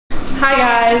Hi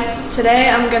guys, today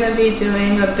I'm gonna be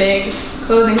doing a big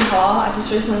clothing haul. I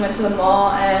just recently went to the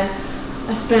mall and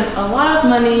I spent a lot of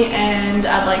money, and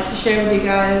I'd like to share with you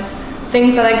guys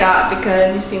things that I got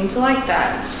because you seem to like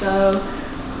that. So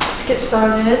let's get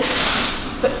started.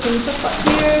 Put some stuff up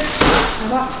here, my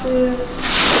boxes,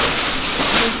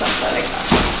 some stuff that I got.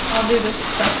 I'll do this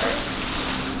stuff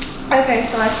first. Okay,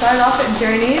 so I started off at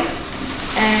Journeys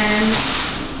and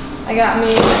I got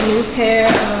me a new pair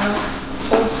of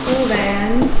old school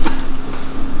Vans.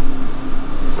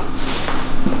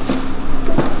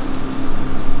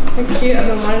 They're cute. I've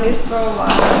been wanting these for a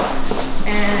while,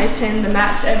 and I tend to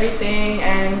match everything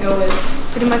and go with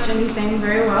pretty much anything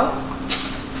very well.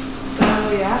 So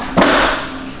yeah.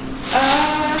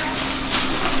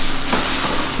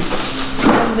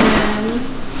 And then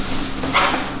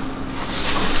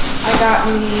I got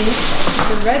me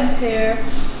the red pair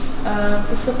of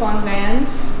the slip-on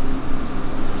Vans,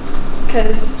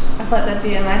 because I thought that'd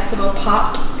be a nice little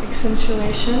pop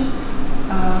accentuation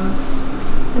of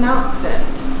an outfit.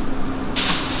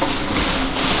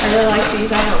 I really like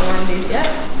these. I haven't worn these yet.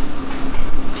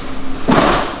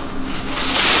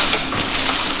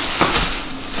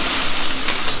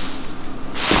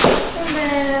 And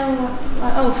then,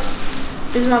 oh,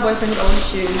 these are my boyfriend's old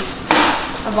shoes.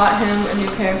 I bought him a new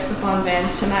pair of slip-on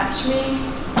Vans to match me.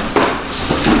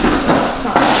 So let's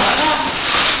not talk about that.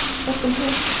 What's in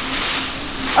here?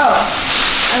 Oh,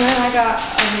 and then I got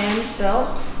a Vans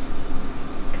belt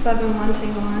because I've been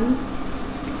wanting one.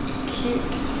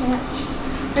 Cute match.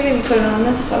 I can even put it on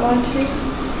this if I want to.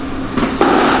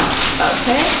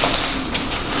 Okay.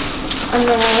 And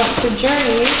then I went to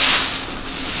Journeys.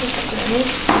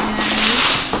 And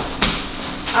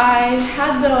I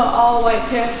had the all-white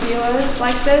pair of feelers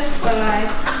like this, but I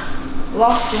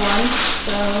lost one.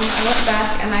 So I went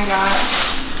back and I got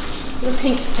the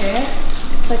pink pair.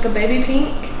 It's like a baby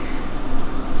pink,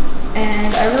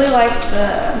 and I really like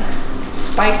the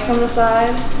spikes on the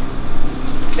side.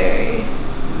 It's very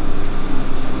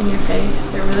in your face.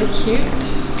 They're really cute.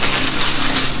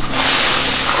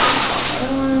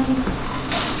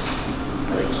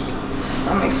 Really cute.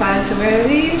 I'm excited to wear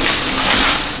these.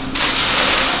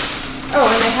 Oh,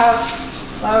 and they have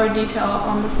flower detail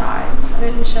on the sides. I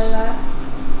didn't show that.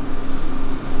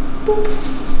 Boop.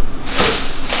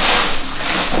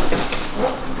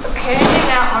 Okay,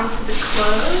 now onto the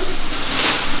clothes.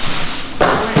 I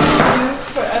went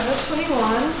to Forever 21.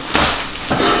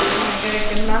 I got a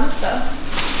good amount of stuff.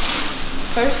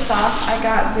 First off, I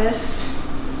got this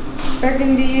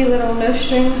burgundy little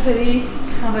no-string hoodie,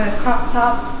 kind of a crop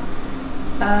top.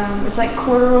 It's like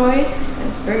corduroy, and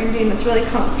it's burgundy, and it's really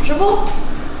comfortable.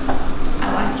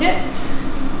 I like it.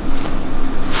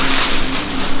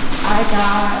 I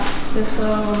got this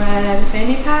little red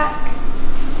fanny pack.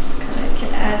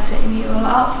 Can add to any little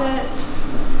outfit.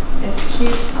 It's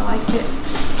cute, I like it.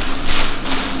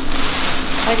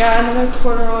 I got another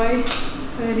corduroy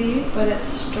hoodie, but it's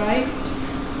striped.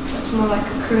 It's more like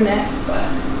a crew neck, but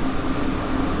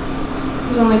it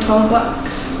was only 12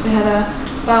 bucks. They had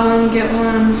a buy one get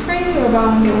one free or buy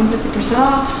one get one 50%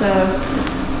 off, so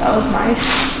that was nice.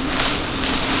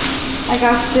 I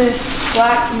got this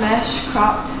black mesh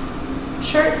cropped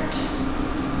shirt.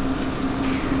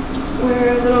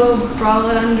 Wear a little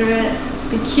bralette under it,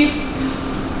 be cute.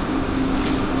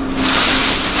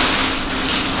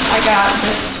 I got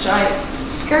this striped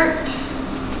skirt.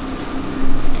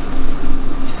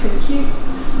 It's pretty cute.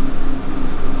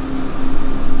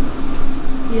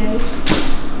 Yay.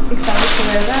 Excited to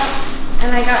wear that.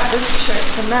 And I got this shirt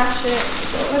to match it, to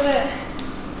go with it.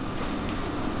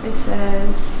 It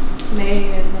says,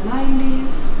 made in the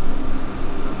 90s.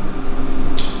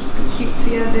 Be cute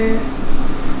together.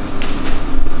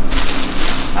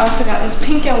 I also got this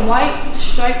pink and white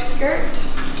striped skirt.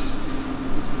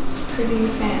 It's pretty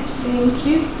fancy and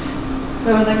cute.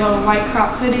 But with like a white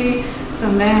crop hoodie,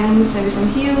 some Vans, maybe some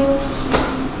heels.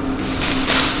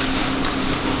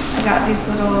 I got these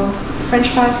little French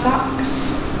fry socks.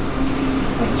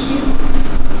 They're cute.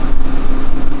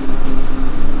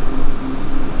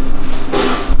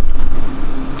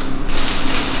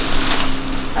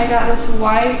 I got this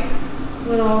white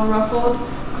little ruffled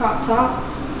crop top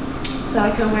that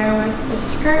I can wear with a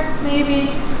skirt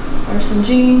maybe, or some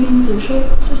jeans or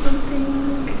shorts or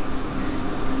something.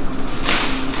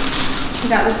 I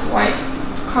got this white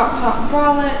crop top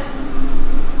bralette,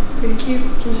 pretty cute, you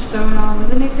can just throw it on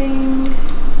with anything.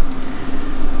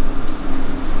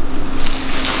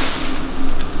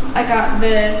 I got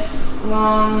this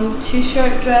long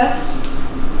t-shirt dress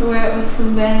to wear it with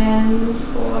some Vans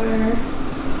or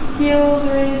heels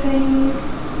or anything.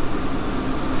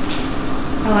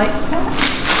 I like that.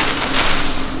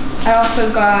 I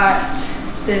also got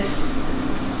this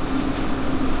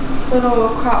little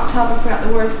crop top, I forgot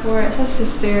the word for it. It says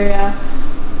Hysteria.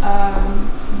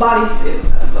 Bodysuit,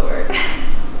 that's the word.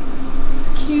 It's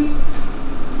cute.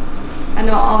 I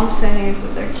know all I'm saying is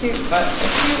that they're cute, but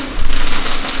they're cute.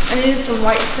 I needed some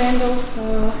white sandals,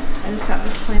 so I just got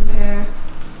this plain pair of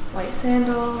white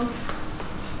sandals.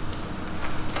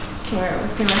 Can wear it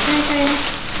with pretty much anything.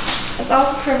 That's all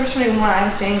for Forever 21, I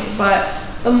think, but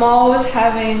the mall was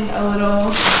having a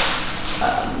little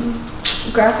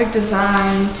graphic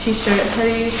design t-shirt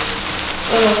hoodie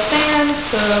little stand,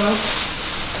 so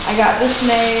I got this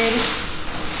made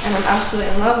and I'm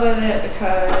absolutely in love with it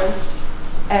because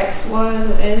X was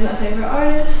and is my favorite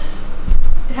artist.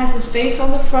 It has his face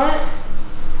on the front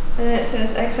and then it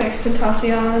says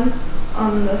XXXTentacion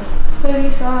on the hoodie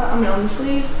side, on the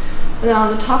sleeves, and then on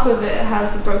the top of it, it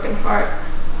has a broken heart.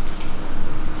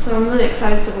 So I'm really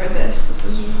excited to wear this. This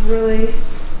is really,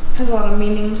 has a lot of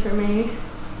meaning for me.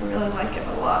 I really like it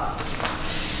a lot.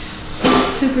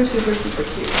 Super, super, super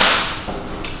cute.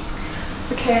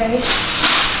 Okay.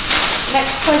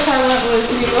 Next place I went was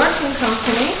New York &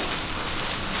 Company.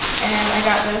 And I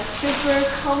got this super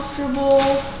comfortable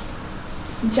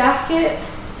jacket.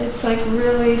 It's like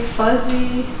really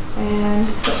fuzzy and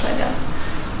it's upside down.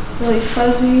 Really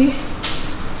fuzzy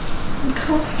and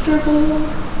comfortable.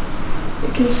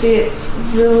 You can see it's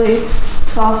really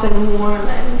soft and warm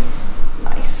and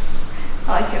nice.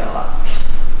 I like it a lot.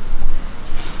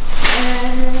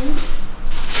 And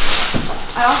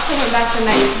I also went back the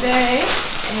next day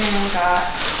and got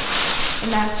the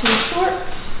matching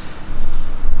shorts.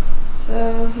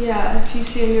 So yeah, if you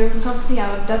see a New York & Company,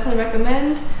 I would definitely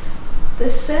recommend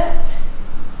this set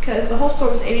because the whole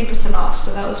store was 80% off,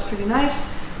 so that was pretty nice.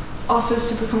 Also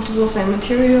super comfortable, same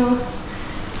material.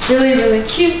 Really, really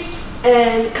cute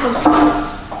and comfortable.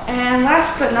 And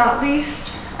last but not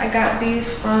least, I got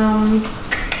these from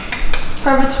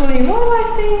Forever 21,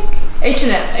 I think.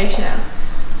 H&M.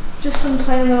 Just some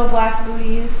plain little black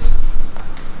booties.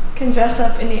 Can dress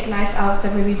up any nice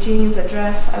outfit, maybe jeans, a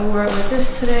dress. I wore it with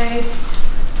this today.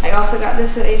 I also got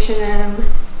this at H&M.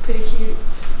 Pretty cute.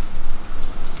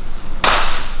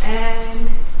 And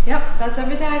yep, that's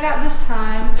everything I got this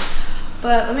time.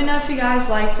 But let me know if you guys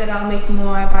liked it. I'll make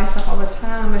more. I buy stuff all the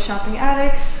time. I'm a shopping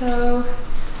addict, so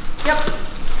yep.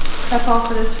 That's all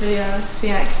for this video. See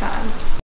you next time.